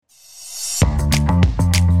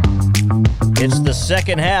It's the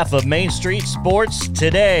second half of Main Street Sports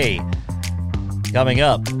Today. Coming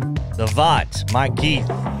up, the Vaught, Mike Keith,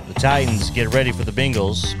 the Titans get ready for the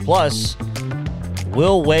Bengals. Plus,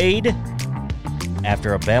 Will Wade,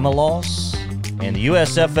 after a Bama loss, and the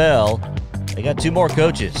USFL, they got two more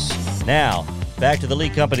coaches. Now, back to the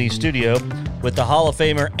Lee Company studio with the Hall of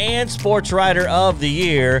Famer and Sports Writer of the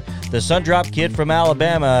Year, the Sundrop Kid from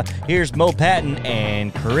Alabama. Here's Mo Patton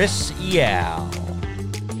and Chris Yao.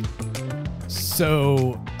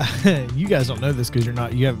 So, you guys don't know this because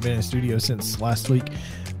you haven't been in the studio since last week,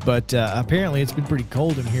 but apparently it's been pretty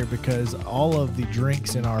cold in here because all of the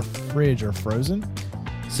drinks in our fridge are frozen.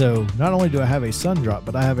 So, not only do I have a Sundrop,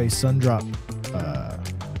 but I have a Sundrop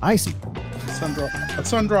Icy. A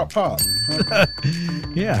Sundrop Pop. Huh?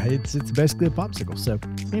 Yeah, it's basically a popsicle. So,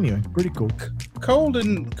 anyway, pretty cool. Cold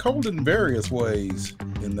in various ways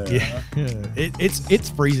in there. Yeah, huh? It's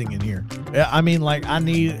freezing in here. I mean, like I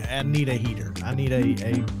need a heater. I need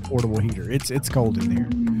a portable heater. It's cold in here.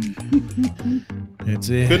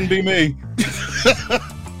 Couldn't be me.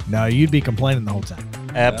 No, you'd be complaining the whole time.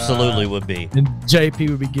 Absolutely would be. And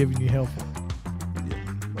JP would be giving you hell for it.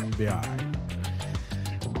 It'd be all right.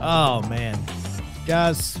 Oh man,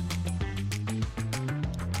 guys.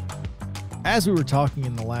 As we were talking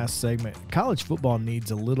in the last segment, college football needs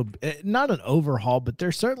a little bit, not an overhaul, but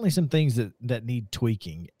there's certainly some things that need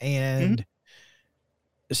tweaking. And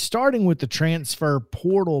starting with the transfer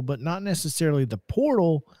portal, but not necessarily the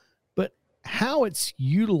portal, but how it's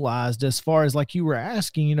utilized as far as like you were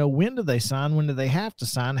asking, when do they sign? When do they have to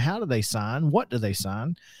sign? How do they sign? What do they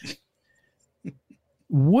sign?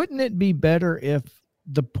 Wouldn't it be better if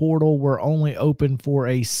the portal were only open for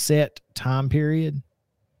a set time period?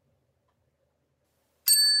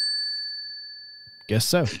 Guess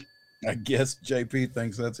so. I guess JP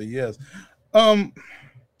thinks that's a yes. I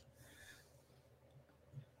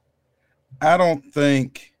don't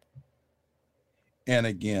think, and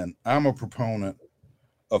again, I'm a proponent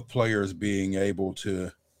of players being able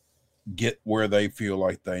to get where they feel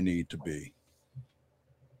like they need to be.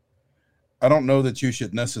 I don't know that you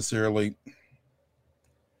should necessarily.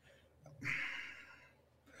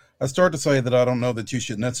 I start to say that I don't know that you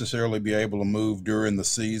should necessarily be able to move during the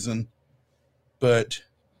season. But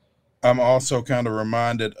I'm also kind of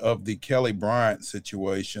reminded of the Kelly Bryant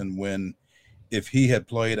situation when if he had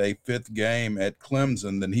played a fifth game at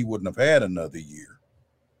Clemson, then he wouldn't have had another year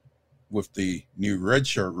with the new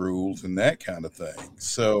redshirt rules and that kind of thing.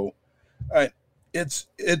 So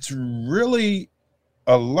it's really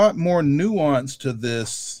a lot more nuance to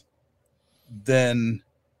this than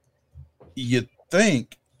you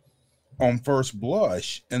think on first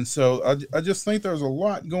blush. And so I just think there's a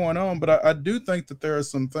lot going on, but I do think that there are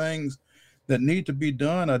some things that need to be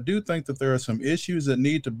done. I do think that there are some issues that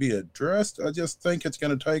need to be addressed. I just think it's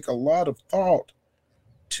going to take a lot of thought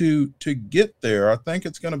to get there. I think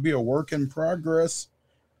it's going to be a work in progress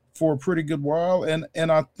for a pretty good while.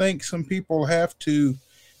 And I think some people have to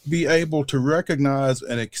be able to recognize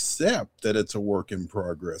and accept that it's a work in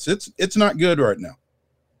progress. It's not good right now.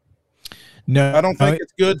 No, I don't think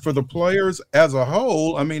it's good for the players as a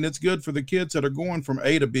whole. I mean, it's good for the kids that are going from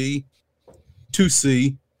A to B to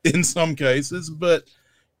C in some cases, but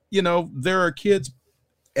there are kids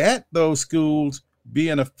at those schools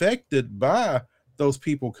being affected by those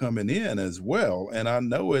people coming in as well. And I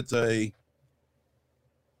know it's a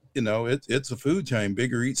food chain,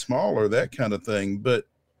 bigger eat smaller, that kind of thing, but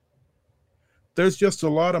there's just a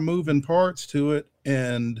lot of moving parts to it.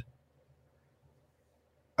 And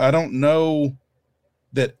I don't know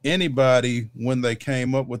that anybody, when they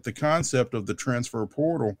came up with the concept of the transfer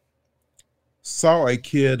portal, saw a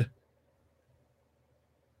kid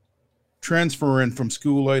transferring from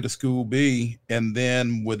school A to school B and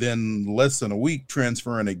then within less than a week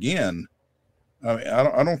transferring again. I mean,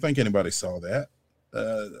 I don't think anybody saw that.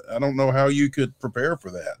 I don't know how you could prepare for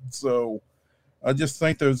that. So I just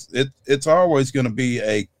think it's always going to be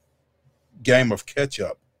a game of catch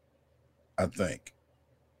up, I think.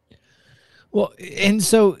 Well, and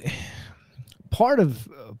so part of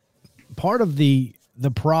the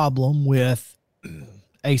problem with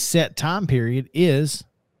a set time period is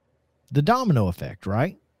the domino effect,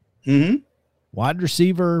 right? Mm-hmm. Wide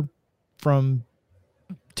receiver from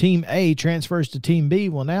team A transfers to team B.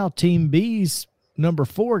 Well, now team B's number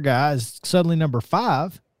 4 guy is suddenly number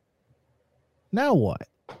 5. Now what?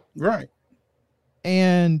 Right.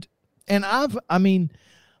 And I've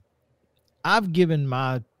given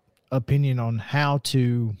my opinion on how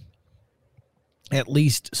to at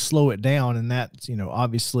least slow it down, and that's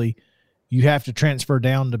obviously you have to transfer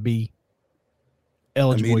down to be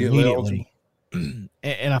eligible immediately. And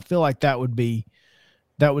I feel like that would be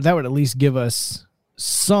That would at least give us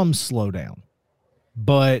some slowdown.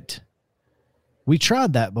 But we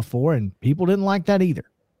tried that before, and people didn't like that either.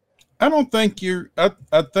 I don't think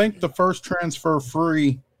I think the first transfer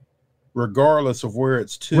free, regardless of where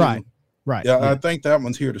it's to. Right. Yeah, I think that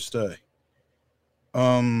one's here to stay.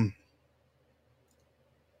 And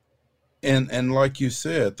like you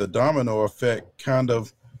said, the domino effect kind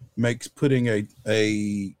of makes putting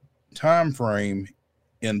a time frame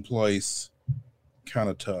in place kind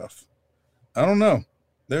of tough. I don't know.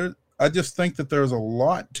 I just think that there's a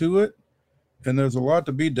lot to it, and there's a lot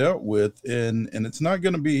to be dealt with, and it's not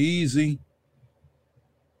going to be easy.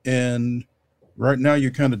 And right now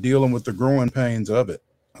you're kind of dealing with the growing pains of it,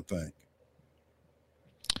 I think.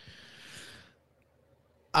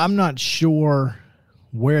 I'm not sure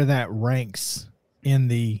where that ranks in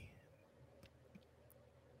the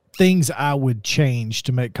things I would change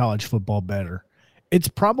to make college football better. It's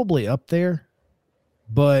probably up there,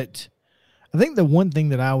 but I think the one thing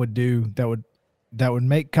that I would do that would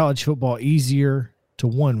make college football easier to,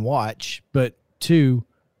 one, watch, but two,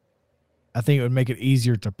 I think it would make it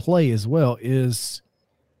easier to play as well, is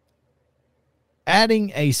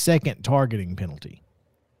adding a second targeting penalty,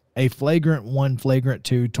 a flagrant 1, flagrant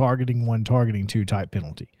 2, targeting 1, targeting 2 type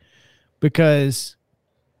penalty. Because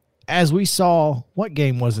as we saw, what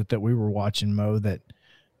game was it that we were watching, Mo, that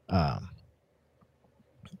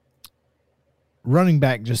running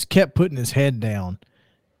back just kept putting his head down,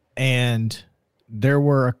 and there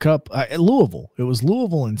were a couple at Louisville. It was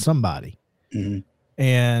Louisville and somebody. Mm-hmm.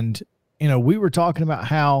 And, we were talking about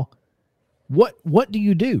how, what do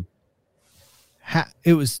you do?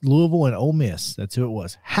 It was Louisville and Ole Miss. That's who it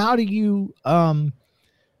was. How do you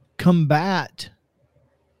combat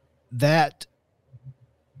that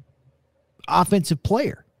offensive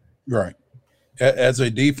player? Right. As a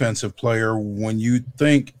defensive player, when you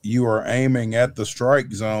think you are aiming at the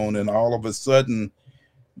strike zone and all of a sudden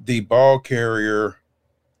the ball carrier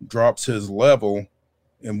drops his level,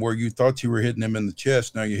 and where you thought you were hitting him in the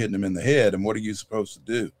chest, now you're hitting him in the head. And what are you supposed to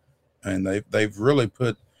do? And they've really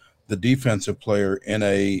put the defensive player in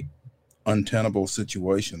a untenable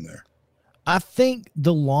situation there. I think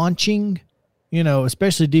the launching,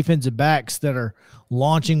 especially defensive backs that are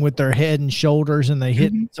launching with their head and shoulders and they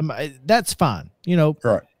hit somebody, that's fine.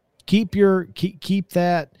 Right. Keep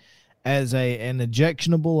that as an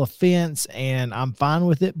ejectionable offense, and I'm fine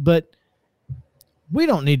with it. But we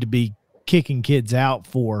don't need to be kicking kids out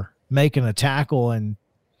for making a tackle. And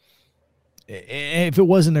if it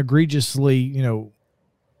wasn't egregiously,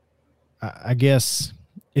 I guess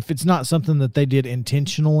if it's not something that they did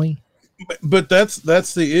intentionally. But that's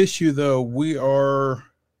the issue, though.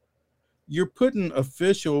 You're putting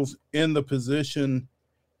officials in the position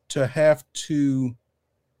to have to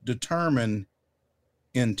determine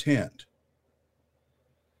intent.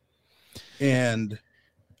 And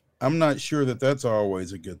I'm not sure that that's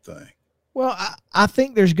always a good thing. Well, I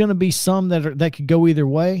think there's going to be some that could go either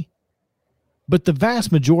way, but the vast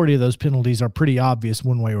majority of those penalties are pretty obvious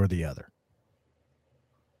one way or the other.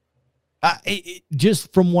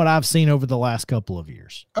 Just from what I've seen over the last couple of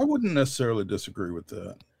years. I wouldn't necessarily disagree with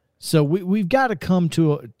that. So we've got to come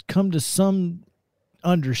to some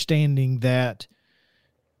understanding that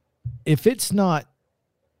if it's not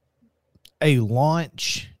a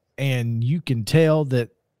launch and you can tell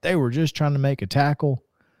that they were just trying to make a tackle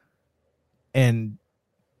and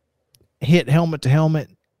hit helmet to helmet,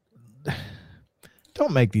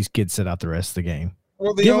 don't make these kids sit out the rest of the game.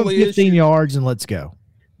 Well, give them 15 yards and let's go.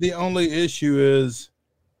 The only issue is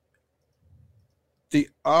the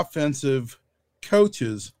offensive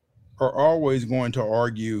coaches are always going to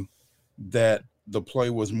argue that the play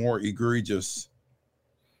was more egregious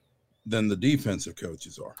than the defensive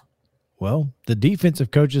coaches are. Well, the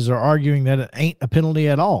defensive coaches are arguing that it ain't a penalty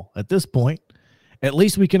at all at this point. At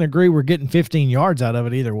least we can agree we're getting 15 yards out of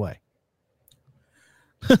it either way.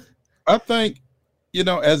 I think,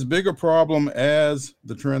 as big a problem as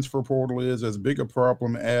the transfer portal is, as big a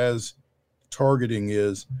problem as targeting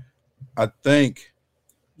is, I think,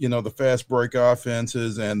 the fast break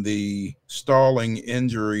offenses and the stalling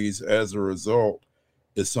injuries as a result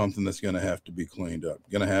is something that's going to have to be cleaned up,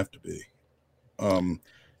 going to have to be,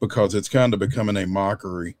 because it's kind of becoming a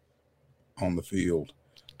mockery on the field.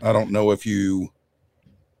 I don't know if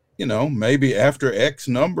maybe after X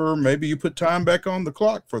number, maybe you put time back on the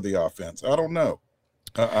clock for the offense. I don't know.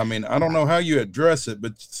 I don't know how you address it,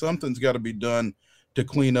 but something's got to be done to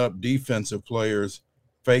clean up defensive players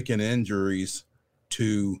faking injuries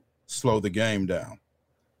to slow the game down.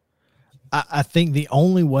 I think the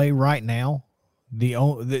only way right now, the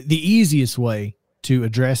easiest way to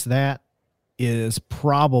address that is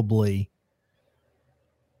probably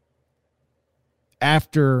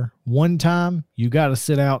after one time, you got to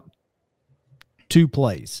sit out 2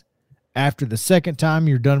 plays. After the second time,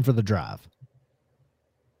 you're done for the drive.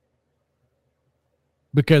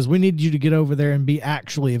 Because we need you to get over there and be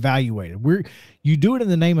actually evaluated. You do it in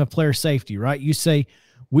the name of player safety, right? You say,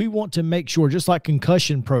 we want to make sure, just like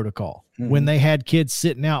concussion protocol, when they had kids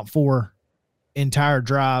sitting out for entire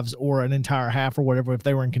drives or an entire half or whatever, if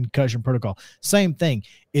they were in concussion protocol, same thing.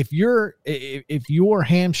 If your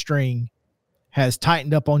hamstring has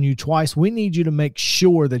tightened up on you twice, we need you to make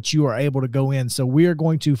sure that you are able to go in. So we are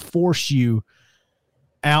going to force you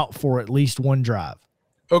out for at least one drive.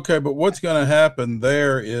 Okay, but what's going to happen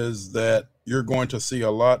there is that you're going to see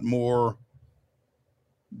a lot more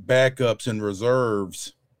backups and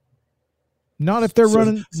reserves. Not if they're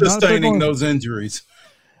running sustaining those injuries.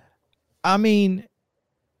 I mean,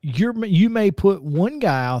 you may put one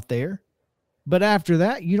guy out there, but after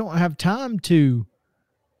that, you don't have time to.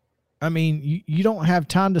 I mean, you don't have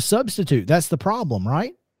time to substitute. That's the problem,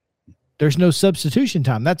 right? There's no substitution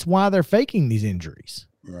time. That's why they're faking these injuries.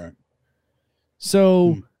 Right.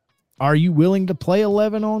 So, are you willing to play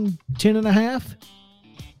 11 on 10.5?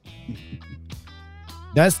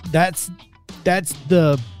 That's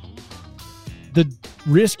the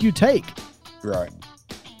risk you take. Right.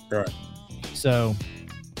 So,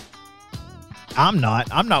 I'm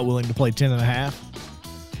not willing to play 10.5.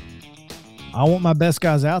 I want my best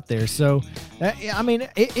guys out there. So, I mean,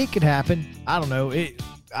 it could happen. I don't know.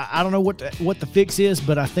 I don't know what the fix is,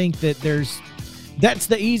 but I think that that's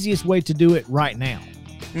the easiest way to do it right now.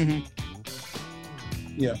 Mm-hmm.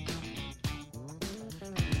 Yeah.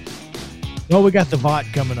 Well, we got the VOT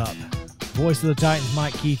coming up. Voice of the Titans,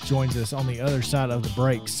 Mike Keith, joins us on the other side of the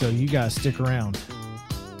break, so you guys stick around.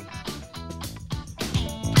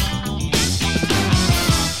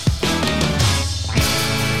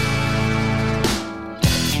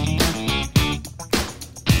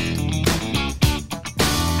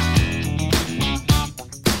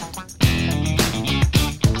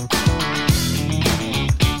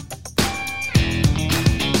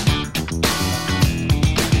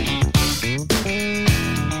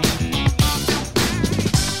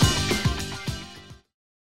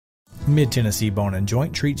 Mid-Tennessee Bone and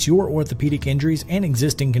Joint treats your orthopedic injuries and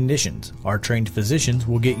existing conditions. Our trained physicians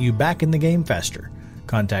will get you back in the game faster.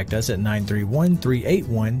 Contact us at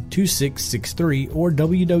 931-381-2663 or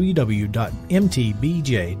www.mtbj.net.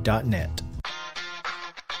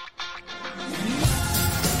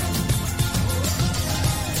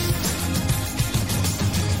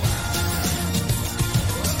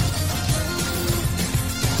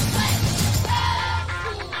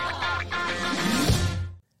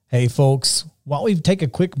 Hey folks, while we take a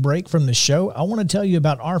quick break from the show, I want to tell you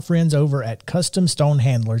about our friends over at Custom Stone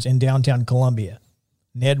Handlers in downtown Columbia.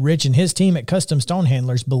 Ned Rich and his team at Custom Stone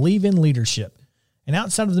Handlers believe in leadership. And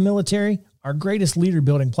outside of the military, our greatest leader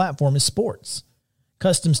building platform is sports.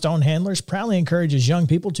 Custom Stone Handlers proudly encourages young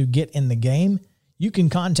people to get in the game. You can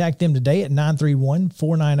contact them today at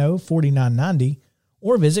 931-490-4990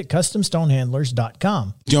 or visit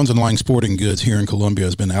CustomStonehandlers.com. Jones & Lang Sporting Goods here in Columbia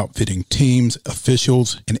has been outfitting teams,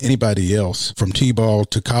 officials, and anybody else from T-ball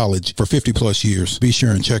to college for 50-plus years. Be sure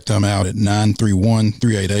and check them out at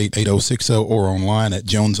 931-388-8060 or online at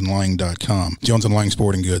jonesandlang.com. Jones & Lang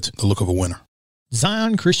Sporting Goods, the look of a winner.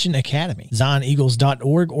 Zion Christian Academy,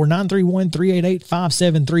 ZionEagles.org or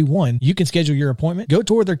 931-388-5731. You can schedule your appointment. Go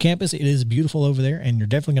tour their campus. It is beautiful over there, and you're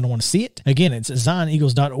definitely going to want to see it. Again, it's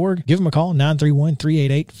ZionEagles.org. Give them a call,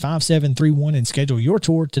 931-388-5731, and schedule your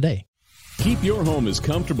tour today. Keep your home as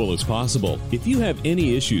comfortable as possible. If you have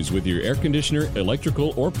any issues with your air conditioner,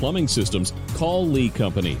 electrical, or plumbing systems, call Lee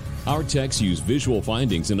Company. Our techs use visual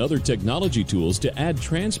findings and other technology tools to add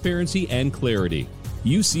transparency and clarity.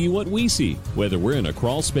 You see what we see, whether we're in a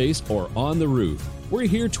crawl space or on the roof. We're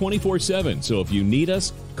here 24/7, so if you need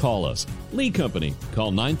us, call us. Lee Company.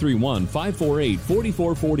 Call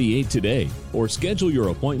 931-548-4448 today or schedule your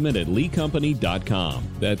appointment at leecompany.com.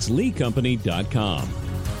 That's leecompany.com.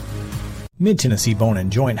 Mid-Tennessee Bone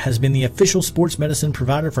and Joint has been the official sports medicine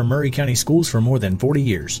provider for Murray County Schools for more than 40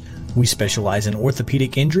 years. We specialize in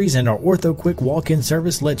orthopedic injuries, and our Ortho Quick walk-in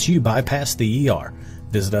service lets you bypass the ER.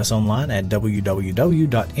 Visit us online at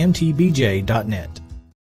www.mtbj.net.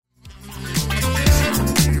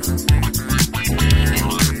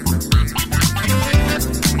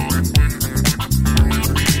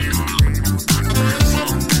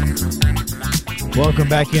 Welcome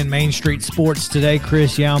back in Main Street Sports today.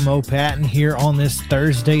 Chris Yao, Mo Patton here on this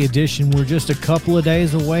Thursday edition. We're just a couple of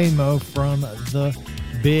days away, Mo, from the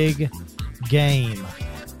big game.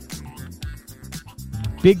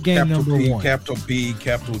 Big game capital number P, one. Capital B,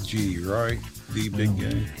 capital G, right? The big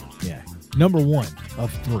game. Yeah. number one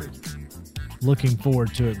of 3. Looking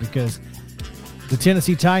forward to it because the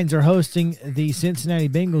Tennessee Titans are hosting the Cincinnati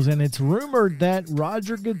Bengals, and it's rumored that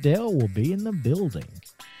Roger Goodell will be in the building.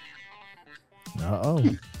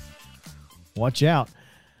 Uh-oh. Watch out.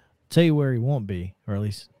 Tell you where he won't be, or at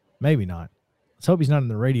least maybe not. Let's hope he's not in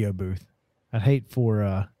the radio booth. I'd hate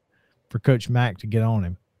for Coach Mack to get on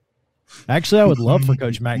him. Actually, I would love for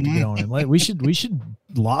Coach Mack to get on him. We should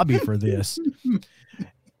lobby for this.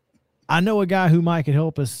 I know a guy who might could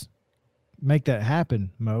help us make that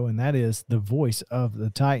happen, Mo, and that is the voice of the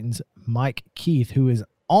Titans, Mike Keith, who is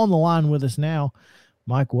on the line with us now.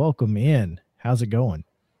 Mike, welcome in. How's it going?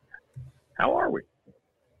 How are we?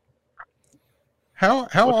 How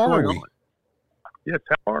are we? Yes,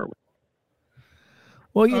 how are we?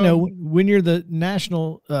 Well, you know, when you're the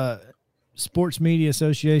National Sports Media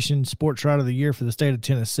Association Sports Writer of the Year for the state of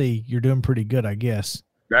Tennessee, you're doing pretty good, I guess.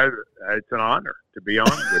 It's an honor to be on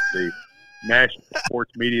with the National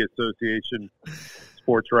Sports Media Association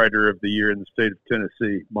Sports Writer of the Year in the state of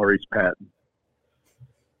Tennessee, Maurice Patton.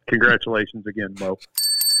 Congratulations again, Mo.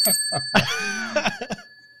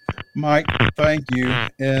 Mike, thank you.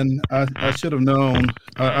 And I should have known.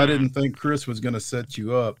 I didn't think Chris was going to set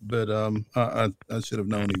you up, but I should have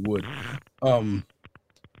known he would.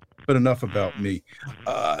 But enough about me.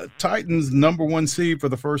 Titans number 1 seed for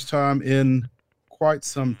the first time in quite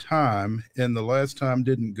some time, and the last time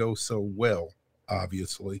didn't go so well,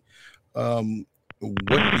 obviously. What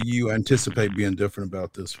do you anticipate being different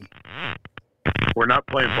about this one? We're not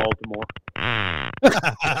playing Baltimore.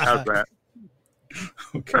 How's that?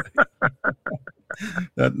 Okay.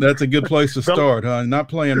 That's a good place to start, huh? Not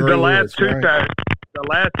playing the last two right? times. The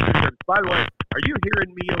last 2 times. By the way, are you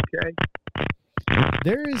hearing me okay?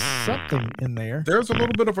 There is something in there. There's a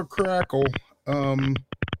little bit of a crackle.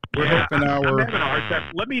 We're hoping I'm having a hard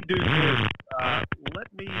time. Let me do this.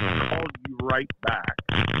 Let me call you right back.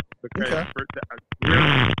 Because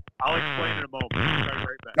Okay. I'll explain in a moment. I'll be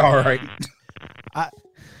right back. All right.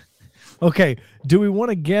 Okay, do we want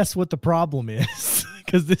to guess what the problem is?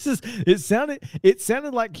 Because it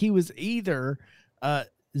sounded like he was either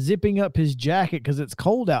zipping up his jacket because it's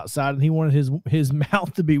cold outside and he wanted his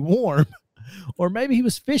mouth to be warm, or maybe he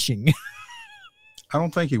was fishing. I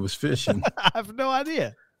don't think he was fishing. I have no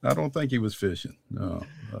idea. I don't think he was fishing. No.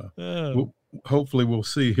 Hopefully we'll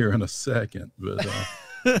see here in a second. But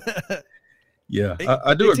yeah,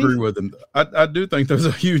 I do agree with him. I do think there's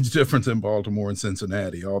a huge difference in Baltimore and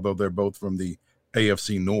Cincinnati, although they're both from the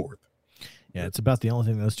AFC North. Yeah, it's about the only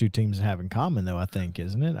thing those two teams have in common, though, I think,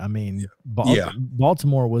 isn't it? I mean, Yeah.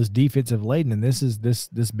 Baltimore was defensive laden, and this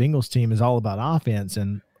Bengals team is all about offense.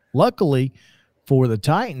 And luckily for the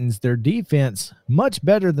Titans, their defense much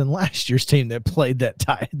better than last year's team that played that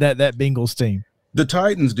Bengals team. The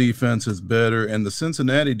Titans defense is better, and the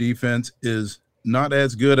Cincinnati defense is not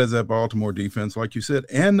as good as that Baltimore defense, like you said,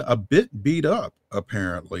 and a bit beat up,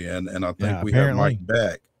 apparently. And I think we have Mike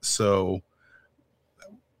back. So,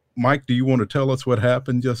 Mike, do you want to tell us what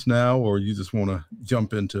happened just now, or you just want to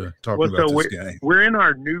jump into talking about this game? We're in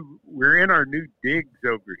our new digs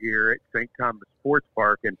over here at St. Thomas Sports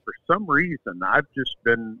Park, and for some reason, I've just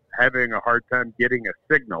been having a hard time getting a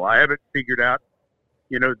signal. I haven't figured out,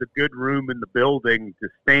 the good room in the building to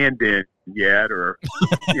stand in yet, or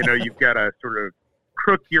you've got to sort of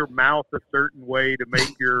crook your mouth a certain way to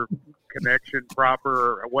make your connection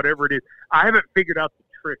proper, or whatever it is. I haven't figured out the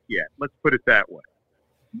trick yet. Let's put it that way.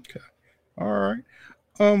 Okay. All right.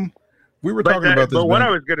 We were talking about this. But what I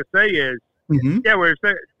was going to say is, mm-hmm. we were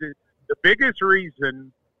saying the biggest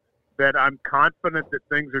reason that I'm confident that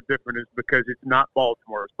things are different is because it's not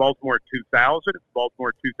Baltimore. It's Baltimore 2000. It's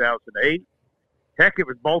Baltimore 2008. Heck, it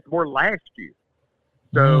was Baltimore last year.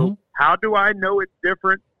 So how do I know it's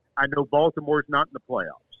different? I know Baltimore's not in the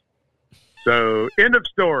playoffs. So end of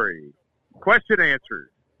story. Question answered.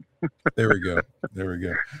 There we go. There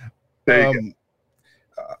you go.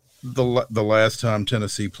 The last time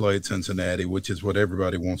Tennessee played Cincinnati, which is what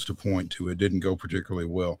everybody wants to point to, it didn't go particularly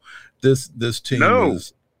well. This team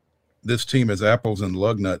is apples and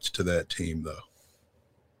lug nuts to that team, though.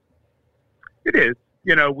 It is.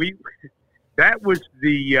 That was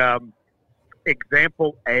the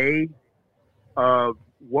example A of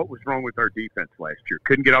what was wrong with our defense last year.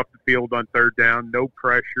 Couldn't get off the field on third down, no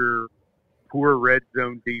pressure, poor red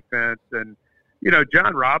zone defense, and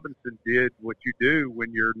John Robinson did what you do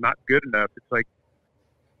when you're not good enough. It's like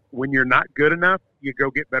when you're not good enough, you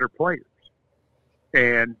go get better players.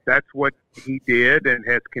 And that's what he did and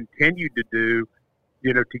has continued to do,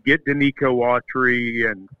 to get Danico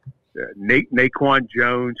Autry and Naquan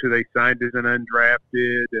Jones, who they signed as an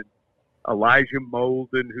undrafted, and Elijah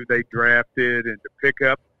Molden, who they drafted, and to pick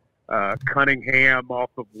up Cunningham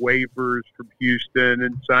off of waivers from Houston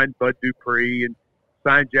and signed Bud Dupree and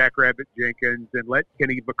signed Jack Rabbit Jenkins and let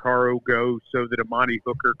Kenny Vaccaro go so that Amani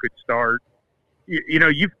Hooker could start.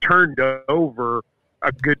 You've turned over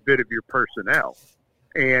a good bit of your personnel.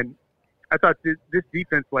 And I thought this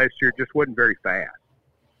defense last year just wasn't very fast.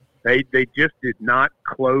 They just did not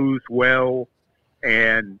close well,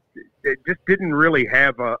 and it just didn't really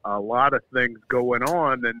have a lot of things going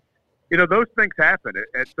on. And, those things happen.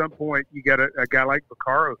 At some point, you got a guy like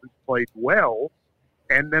Vaccaro who's played well,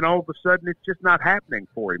 and then all of a sudden it's just not happening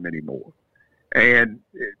for him anymore. And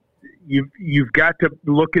you've got to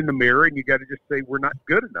look in the mirror, and you got to just say we're not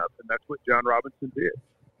good enough, and that's what John Robinson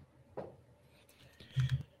did.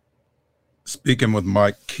 Speaking with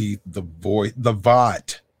Mike Keith, the voice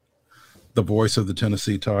of the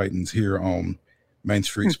Tennessee Titans here on Main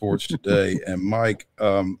Street Sports Today. And Mike,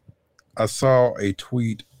 I saw a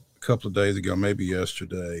tweet a couple of days ago, maybe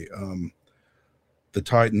yesterday. The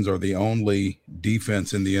Titans are the only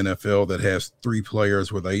defense in the NFL that has 3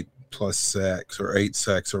 players with 8+ sacks or 8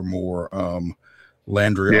 sacks or more.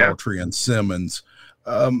 Landry, Autry, and Simmons.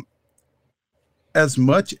 As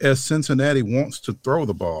much as Cincinnati wants to throw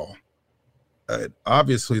the ball,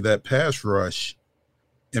 obviously that pass rush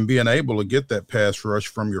and being able to get that pass rush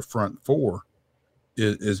from your front 4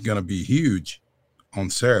 is going to be huge on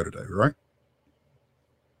Saturday, right?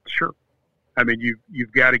 Sure. I mean,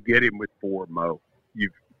 you've got to get him with 4, Mo.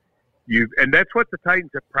 And that's what the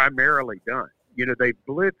Titans have primarily done. They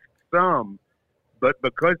blitzed some, but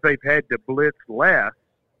because they've had to blitz less,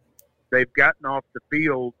 they've gotten off the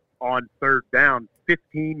field on third down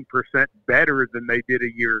 15% better than they did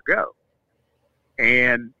a year ago.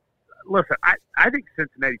 And listen, I think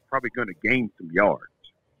Cincinnati's probably going to gain some yards.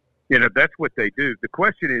 That's what they do. The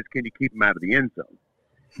question is, can you keep them out of the end zone?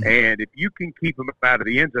 And if you can keep them out of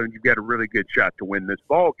the end zone, you've got a really good shot to win this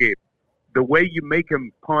ball game. The way you make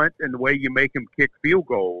them punt and the way you make them kick field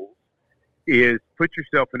goals is put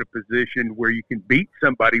yourself in a position where you can beat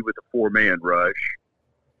somebody with a 4-man rush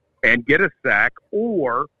and get a sack,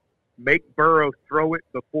 or make Burrow throw it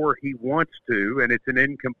before he wants to, and it's an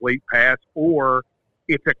incomplete pass, or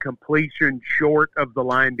it's a completion short of the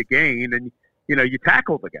line to gain, and you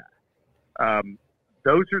tackle the guy.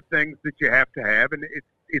 Those are things that you have to have, and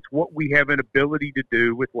it's what we have an ability to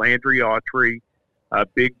do with Landry, Autry,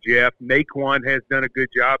 Big Jeff. Naquan has done a good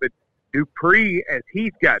job, and Dupree, as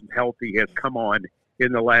he's gotten healthy, has come on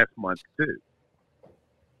in the last month too.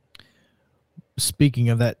 Speaking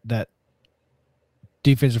of that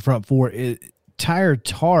defensive front 4, Tyler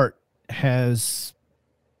Tart has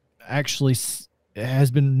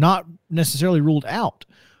been not necessarily ruled out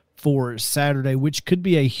for Saturday, which could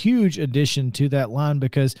be a huge addition to that line,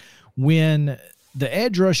 because when the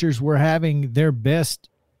edge rushers were having their best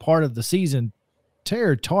part of the season,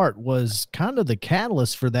 Tyler Tart was kind of the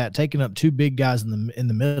catalyst for that, taking up 2 big guys in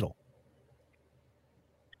the middle.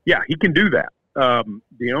 Yeah, he can do that.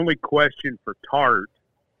 The only question for Tart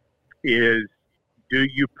is, do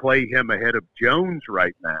you play him ahead of Jones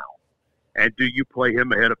right now? And do you play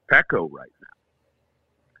him ahead of Pecco right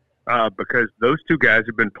now? Because those 2 guys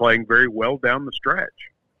have been playing very well down the stretch,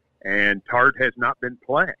 and Tart has not been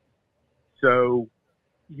playing. So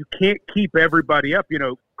you can't keep everybody up.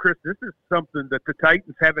 Chris, this is something that the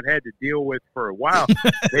Titans haven't had to deal with for a while.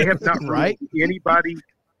 They have not ruled anybody.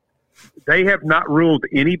 They have not ruled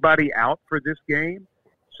anybody out for this game,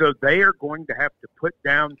 so they are going to have to put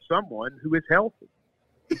down someone who is healthy.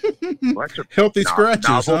 Well, that's a healthy scratches,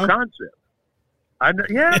 novel concept.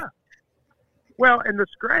 Yeah. Well, and the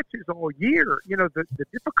scratches all year. The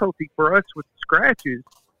difficulty for us with scratches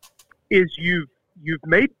is you've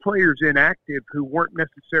made players inactive who weren't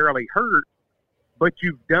necessarily hurt, but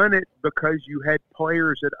you've done it because you had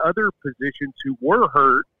players at other positions who were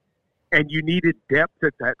hurt, and you needed depth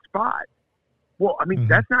at that spot. Well, I mean,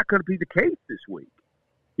 that's not going to be the case this week.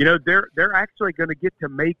 They're actually going to get to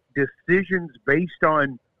make decisions based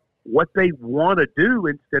on what they want to do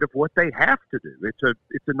instead of what they have to do. It's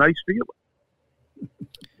a nice feeling.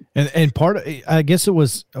 And part of, I guess it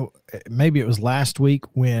was, maybe it was last week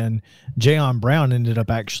when Jayon Brown ended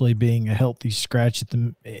up actually being a healthy scratch at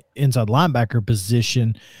the inside linebacker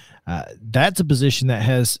position. That's a position that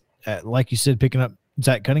has, like you said, picking up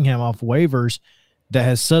Zach Cunningham off waivers, that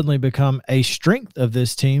has suddenly become a strength of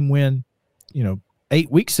this team when, 8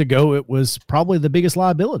 weeks ago, it was probably the biggest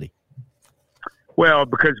liability. Well,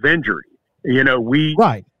 because of injury.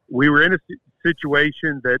 We were in a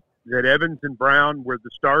situation that Evans and Brown were the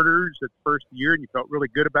starters at the first year, and you felt really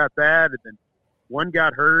good about that. And then one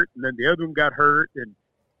got hurt, and then the other one got hurt, and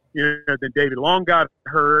then David Long got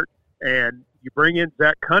hurt, and you bring in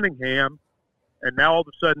Zach Cunningham, And now all of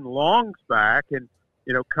a sudden Long's back, and,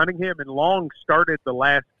 Cunningham and Long started the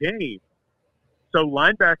last game. So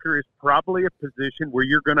linebacker is probably a position where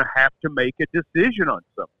you're going to have to make a decision on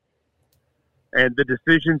something. And the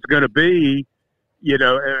decision's going to be, you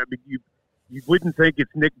wouldn't think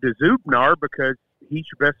it's Nick DeZubnar because he's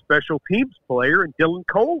your best special teams player, and Dylan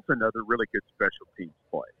Cole's another really good special teams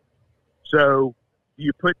player. So do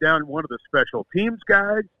you put down one of the special teams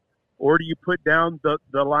guys, or do you put down the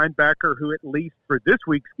linebacker who, at least for this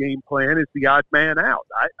week's game plan, is the odd man out?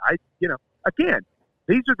 Again,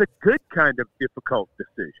 these are the good kind of difficult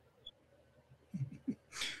decisions.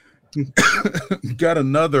 Got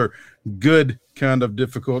another good kind of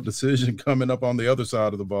difficult decision coming up on the other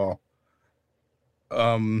side of the ball.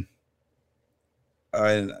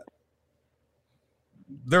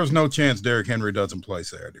 There's no chance Derrick Henry doesn't play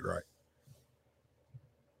Saturday, right?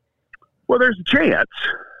 Well, there's a chance.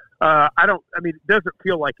 It doesn't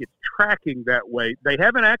feel like it's tracking that way. They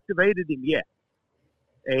haven't activated him yet.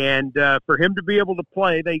 And for him to be able to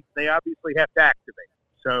play, they obviously have to activate him.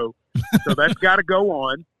 So that's got to go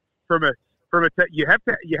on. You have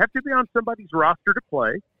to be on somebody's roster to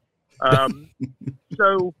play.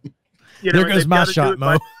 There goes my shot,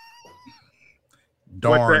 Mo.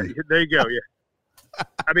 Darn. There you go.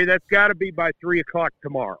 Yeah. That's got to be by 3:00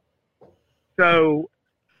 tomorrow. So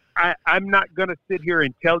I'm not going to sit here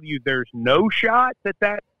and tell you there's no shot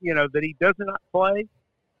that he does not play.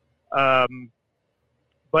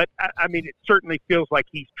 But it certainly feels like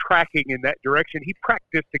he's tracking in that direction. He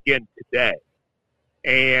practiced again today,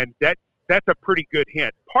 and that's a pretty good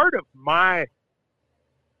hint. Part of my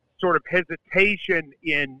sort of hesitation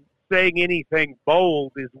in saying anything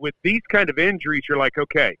bold is with these kind of injuries, you're like,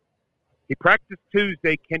 okay, he practiced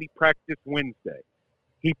Tuesday. Can he practice Wednesday?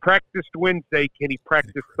 He practiced Wednesday. Can he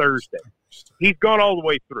practice Thursday? He's gone all the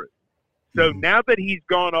way through. So now that he's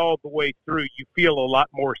gone all the way through, you feel a lot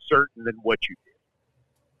more certain than what you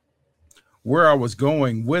did. Where I was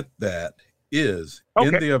going with that is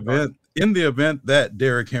in the event that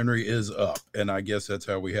Derrick Henry is up, and I guess that's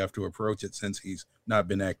how we have to approach it since he's not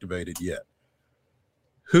been activated yet.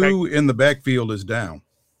 Who in the backfield is down?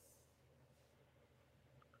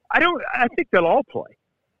 I think they'll all play.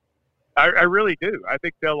 I really do. I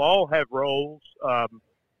think they'll all have roles.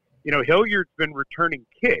 Hilliard's been returning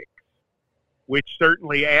kicks, which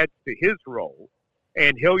certainly adds to his role.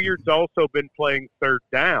 And Hilliard's also been playing third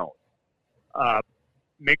down.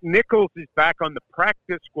 McNichols is back on the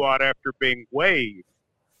practice squad after being waived.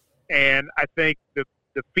 And I think the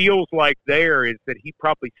feels like there is that he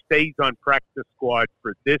probably stays on practice squad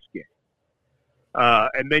for this game.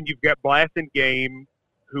 And then you've got Blasingame,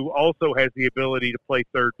 who also has the ability to play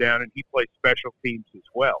third down, and he plays special teams as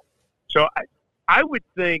well. So I would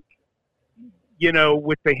think,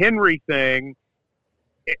 with the Henry thing,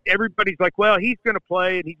 everybody's like, well, he's going to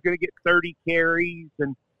play and he's going to get 30 carries.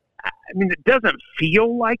 And it doesn't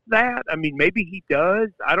feel like that. Maybe he does.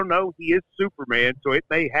 I don't know. He is Superman, so it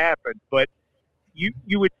may happen. But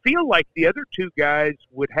you would feel like the other two guys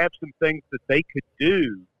would have some things that they could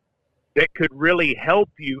do that could really help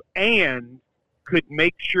you and could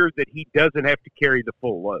make sure that he doesn't have to carry the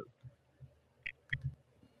full load.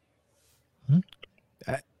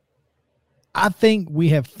 I think we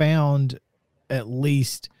have found at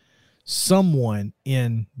least someone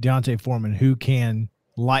in D'Onta Foreman who can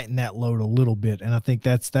lighten that load a little bit. And I think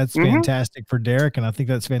that's fantastic for Derrick. And I think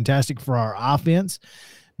that's fantastic for our offense,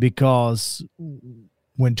 because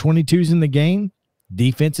when 22's in the game,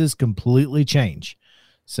 defenses completely change.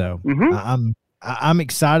 So I'm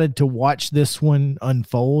excited to watch this one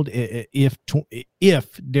unfold. If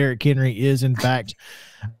Derrick Henry is in fact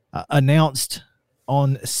announced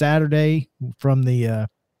on Saturday from the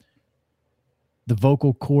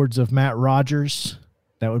vocal cords of Matt Rogers,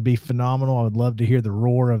 that would be phenomenal. I would love to hear the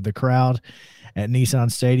roar of the crowd at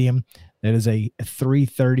Nissan Stadium. That is a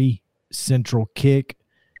 3:30 Central kick.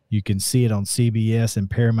 You can see it on CBS and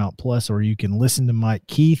Paramount Plus, or you can listen to Mike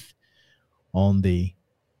Keith on the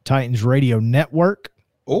Titans Radio Network.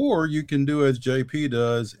 Or you can do as JP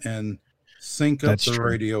does and sync up That's the true.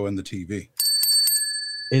 radio and the TV.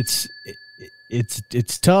 It's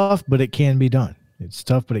tough, but it can be done. It's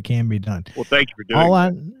tough, but it can be done. Well, thank you for doing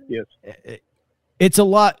that. Yes. It's a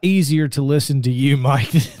lot easier to listen to you,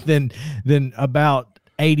 Mike, than about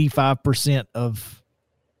 85% of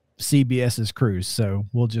CBS's crews. So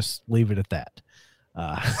we'll just leave it at that.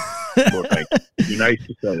 Well, thank you. Be nice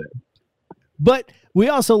to say that. But we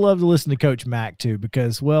also love to listen to Coach Mack too,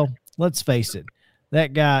 because, well, let's face it,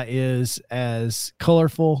 that guy is as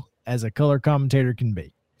colorful as a color commentator can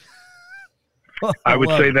be. I would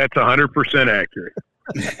say that's 100% accurate.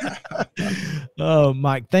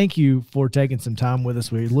 Mike, thank you for taking some time with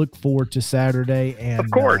us. We look forward to Saturday, and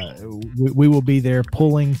of course, we will be there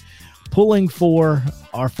pulling for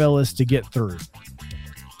our fellas to get through.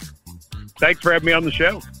 Thanks for having me on the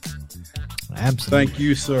show. Absolutely. Thank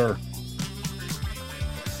you, sir.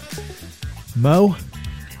 Mo,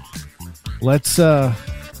 let's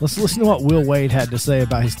listen to what Will Wade had to say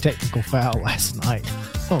about his technical foul last night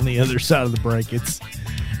on the other side of the break.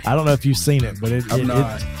 I don't know if you've seen it, but you're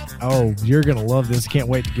going to love this. Can't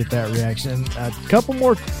wait to get that reaction. A couple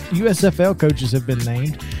more USFL coaches have been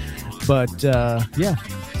named, but yeah,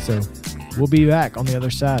 so we'll be back on the other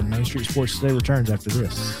side. Main Street Sports Today returns after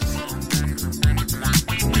this.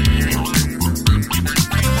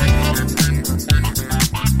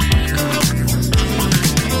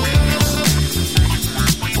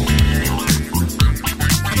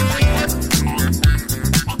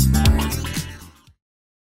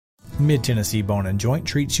 Mid-Tennessee Bone and Joint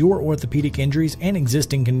treats your orthopedic injuries and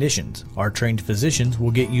existing conditions. Our trained physicians will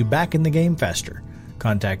get you back in the game faster.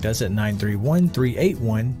 Contact us at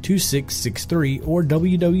 931-381-2663 or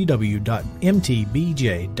www.mtbj.net.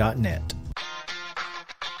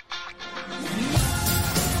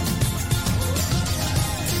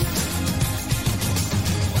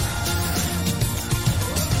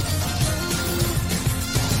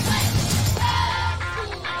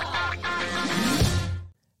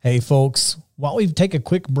 Hey folks, while we take a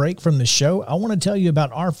quick break from the show, I want to tell you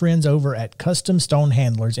about our friends over at Custom Stone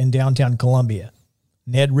Handlers in downtown Columbia.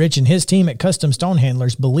 Ned Rich and his team at Custom Stone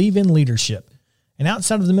Handlers believe in leadership. And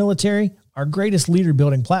outside of the military, our greatest leader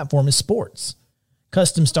building platform is sports.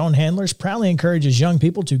 Custom Stone Handlers proudly encourages young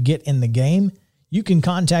people to get in the game. You can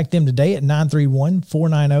contact them today at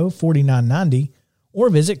 931-490-4990 or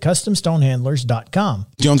visit CustomStonehandlers.com.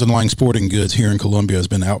 Jones & Lang Sporting Goods here in Columbia has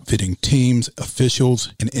been outfitting teams,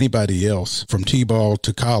 officials, and anybody else from T-ball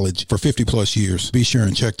to college for 50-plus years. Be sure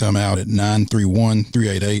and check them out at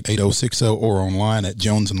 931-388-8060 or online at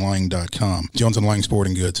jonesandlang.com. Jones & Lang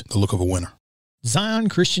Sporting Goods, the look of a winner. Zion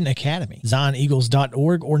Christian Academy,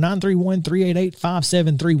 ZionEagles.org or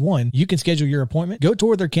 931-388-5731. You can schedule your appointment. Go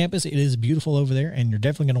tour their campus. It is beautiful over there, and you're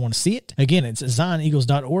definitely going to want to see it. Again, it's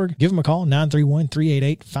ZionEagles.org. Give them a call,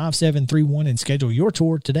 931-388-5731, and schedule your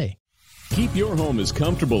tour today. Keep your home as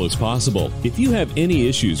comfortable as possible. If you have any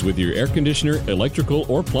issues with your air conditioner,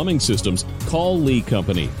 electrical, or plumbing systems, call Lee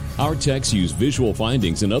Company. Our techs use visual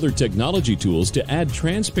findings and other technology tools to add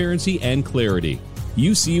transparency and clarity.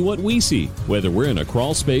 You see what we see, whether we're in a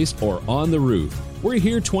crawl space or on the roof. We're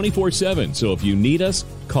here 24/7, so if you need us,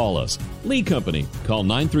 call us. Lee Company. Call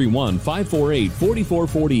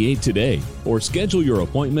 931-548-4448 today or schedule your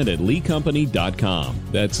appointment at leecompany.com.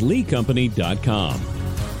 That's leecompany.com.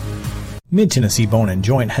 Mid-Tennessee Bone and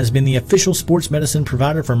Joint has been the official sports medicine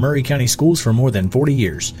provider for Murray County Schools for more than 40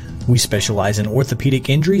 years. We specialize in orthopedic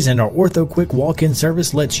injuries, and our Ortho Quick walk-in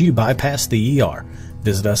service lets you bypass the ER.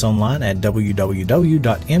 Visit us online at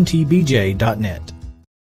www.mtbj.net.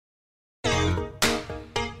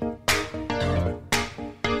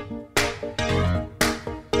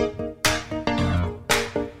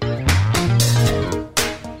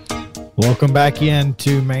 Welcome back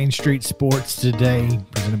into Main Street Sports Today,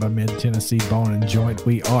 presented by Mid-Tennessee Bone and Joint.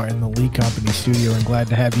 We are in the Lee Company studio and glad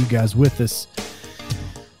to have you guys with us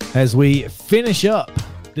as we finish up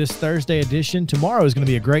this Thursday edition. Tomorrow is going to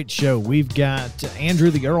be a great show. We've got Andrew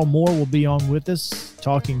the Earl Moore will be on with us,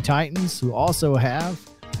 talking Titans, who also have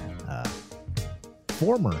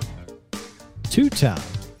former two-time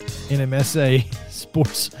NMSA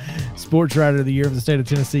Sports Writer of the Year of the state of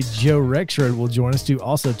Tennessee, Joe Rexrode, will join us to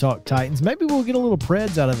also talk Titans. Maybe we'll get a little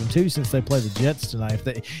Preds out of them too, since they play the Jets tonight.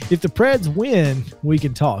 If the Preds win, we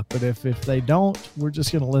can talk, but if they don't, we're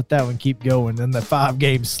just going to let that one keep going, and the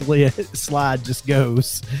 5-game slide just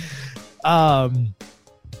goes. Not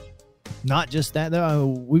just that though.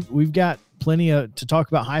 We've got plenty to talk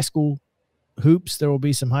about high school hoops. There will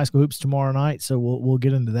be some high school hoops tomorrow night, so we'll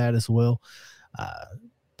get into that as well.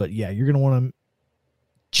 But yeah, you're going to want to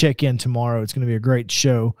check in tomorrow. It's going to be a great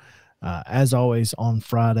show, as always, on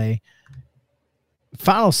Friday.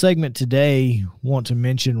 Final segment today, want to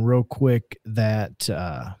mention real quick that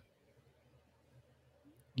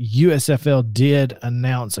USFL did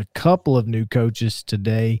announce a couple of new coaches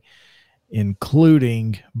today,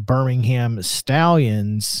 including Birmingham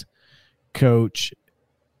Stallions coach,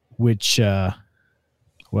 which,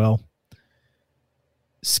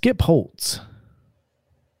 Skip Holtz.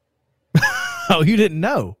 Oh, you didn't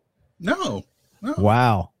know? No.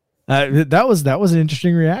 Wow. That was an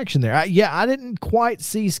interesting reaction there. I didn't quite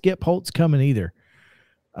see Skip Holtz coming either.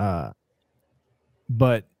 But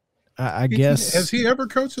I guess. Has he ever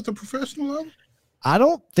coached at the professional level? I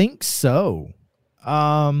don't think so.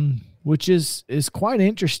 Which is quite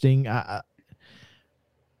interesting.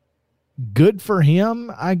 Good for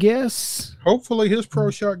him, I guess. Hopefully his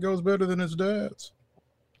pro shot goes better than his dad's.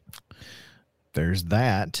 There's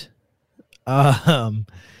that. And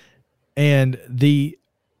the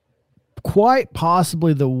quite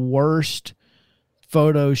possibly the worst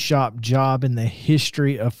Photoshop job in the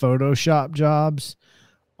history of Photoshop jobs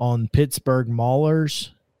on Pittsburgh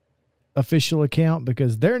Maulers official account,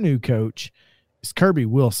 because their new coach is Kirby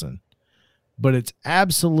Wilson, but it's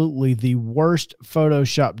absolutely the worst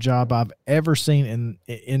Photoshop job I've ever seen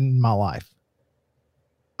in my life.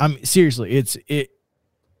 I mean, seriously, it's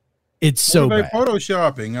so What are they bad.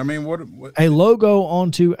 photoshopping? I mean, what A logo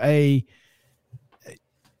onto a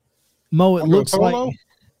Mo, it onto a looks polo?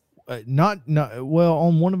 like not well,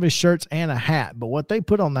 on one of his shirts and a hat, but what they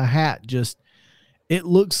put on the hat, just it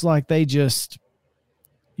looks like they just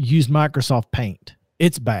used Microsoft Paint.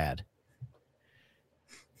 It's bad.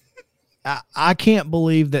 I can't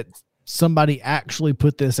believe that somebody actually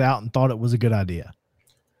put this out and thought it was a good idea.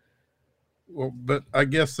 Well, but I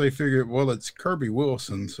guess they figured, well, it's Kirby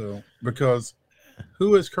Wilson, so because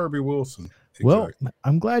who is Kirby Wilson? Well, Exactly.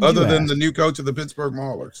 I'm glad Other you than asked. the new coach of the Pittsburgh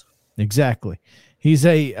Maulers. Exactly. He's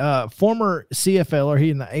a former CFLer.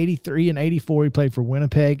 He in the 83 and 84, he played for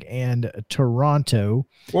Winnipeg and Toronto.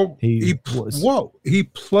 Well, He he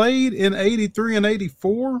played in 83 and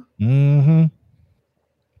 84? Mm-hmm.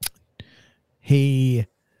 He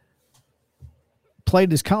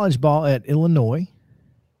played his college ball at Illinois.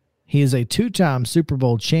 He is a two-time Super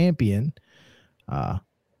Bowl champion,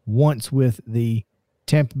 once with the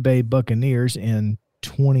Tampa Bay Buccaneers in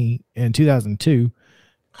 2002,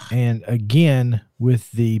 and again with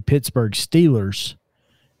the Pittsburgh Steelers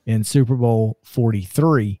in Super Bowl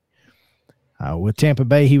 43. With Tampa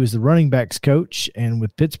Bay, he was the running backs coach, and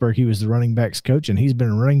with Pittsburgh, he was the running backs coach, and he's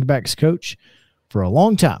been a running backs coach for a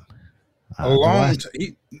long time. How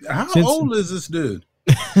Since- old is this dude?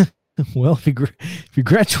 Well, if he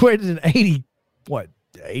graduated in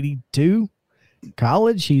 82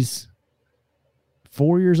 college, he's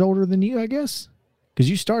 4 years older than you, I guess, because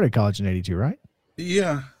you started college in 82, right?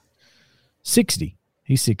 Yeah. 60.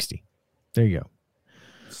 He's 60. There you go.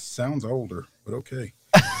 Sounds older, but okay.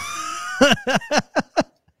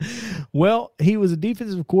 Well, he was a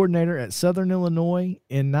defensive coordinator at Southern Illinois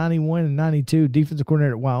in 91 and 92, defensive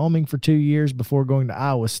coordinator at Wyoming for 2 years before going to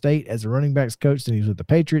Iowa State as a running backs coach. Then he was with the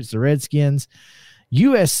Patriots, the Redskins,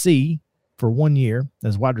 USC for 1 year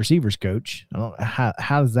as wide receivers coach. I don't know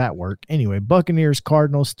how does that work? Anyway, Buccaneers,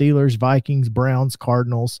 Cardinals, Steelers, Vikings, Browns,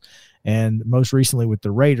 Cardinals, and most recently with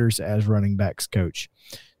the Raiders as running backs coach.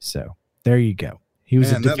 So there you go. He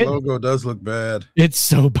was Man, that logo does look bad. It's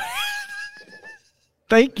so bad.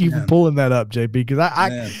 Thank you for Man. pulling that up, JP, because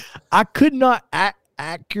I could not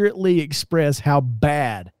accurately express how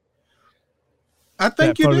bad I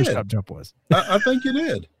think that you Photoshop did. jump was. I think you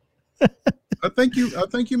did. I think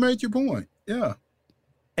you made your point. Yeah.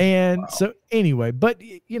 And so anyway, but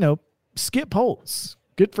Skip Holtz,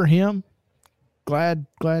 good for him. Glad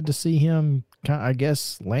to see him, I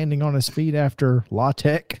guess, landing on his feet after La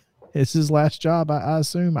Tech. It's his last job, I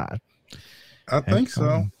assume. I think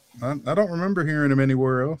so. I don't remember hearing him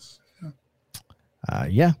anywhere else.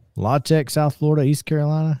 Yeah, La Tech, South Florida, East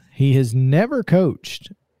Carolina. He has never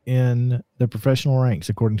coached in the professional ranks,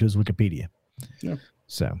 according to his Wikipedia. Yeah.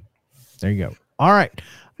 So there you go. All right.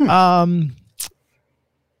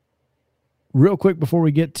 Real quick before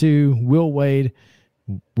we get to Will Wade,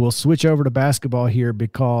 we'll switch over to basketball here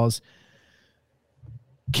because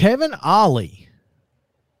Kevin Ollie,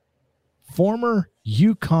 former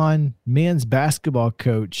UConn men's basketball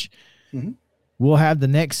coach, will have the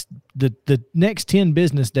next 10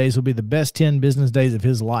 business days will be the best 10 business days of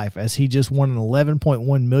his life, as he just won an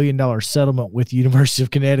 $11.1 million settlement with the University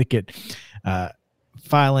of Connecticut,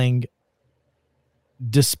 filing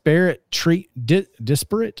disparate treatment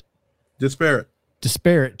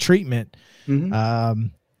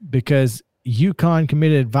because UConn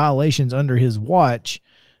committed violations under his watch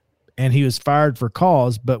and he was fired for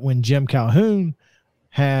cause. But when Jim Calhoun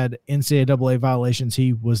had NCAA violations,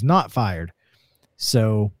 he was not fired.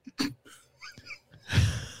 So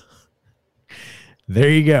there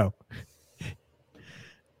you go.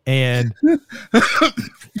 And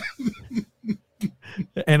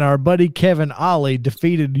our buddy Kevin Ollie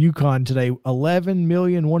defeated UConn today,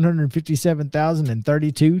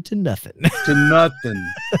 11,157,032 to nothing. To nothing.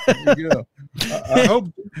 There you go. I hope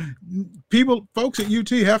folks at UT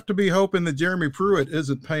have to be hoping that Jeremy Pruitt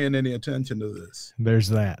isn't paying any attention to this. There's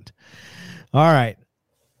that. All right.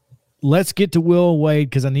 Let's get to Will Wade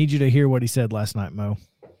because I need you to hear what he said last night, Mo.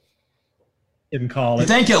 in college.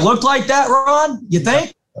 You think it looked like that, Ron? You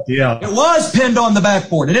think? Yeah. It was pinned on the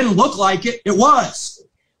backboard. It didn't look like it. It was.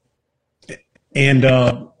 And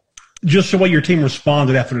just the way your team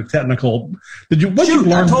responded after the technical, you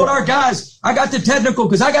learn? I told our guys, I got the technical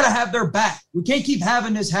because I got to have their back. We can't keep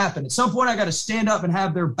having this happen. At some point, I got to stand up and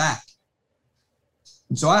have their back.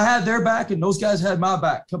 And so I had their back, and those guys had my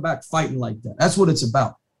back. Come back fighting like that. That's what it's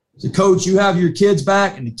about. So, coach, you have your kids'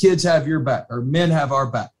 back, and the kids have your back. Our men have our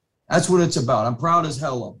back. That's what it's about. I'm proud as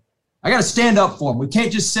hell of them. I got to stand up for them. We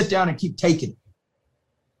can't just sit down and keep taking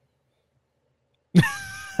it.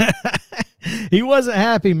 He wasn't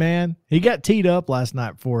happy, man. He got teed up last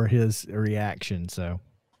night for his reaction.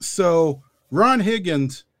 So Ron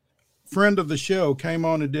Higgins, friend of the show, came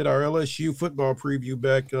on and did our LSU football preview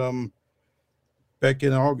back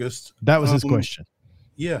in August. That was his question.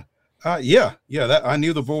 Yeah. That I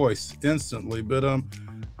knew the voice instantly, but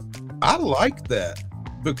I like that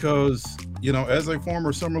because, you know, as a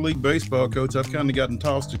former summer league baseball coach, I've kind of gotten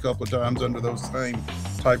tossed a couple of times under those same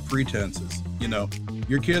type pretenses. You know,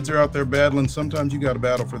 your kids are out there battling. Sometimes you got to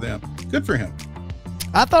battle for them. Good for him.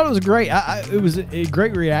 I thought it was great. It was a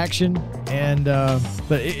great reaction, and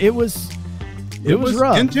but it was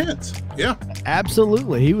rough, intense. Yeah,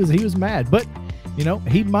 absolutely. He was mad, but you know,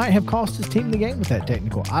 he might have cost his team the game with that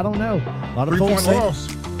technical. I don't know. A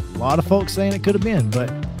lot of folks saying it could have been,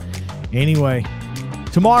 but anyway,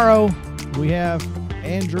 tomorrow we have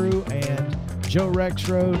Andrew and Joe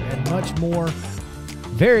Rexrode and much more.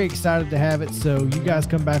 Very excited to have it. So you guys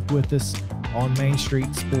come back with us on Main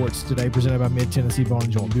Street Sports today, presented by Mid-Tennessee Bar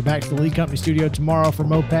and Joint. We'll be back to the Lee Company studio tomorrow for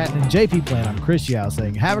Mo Patton and JP Plant. I'm Chris Yao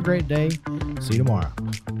saying have a great day. See you tomorrow.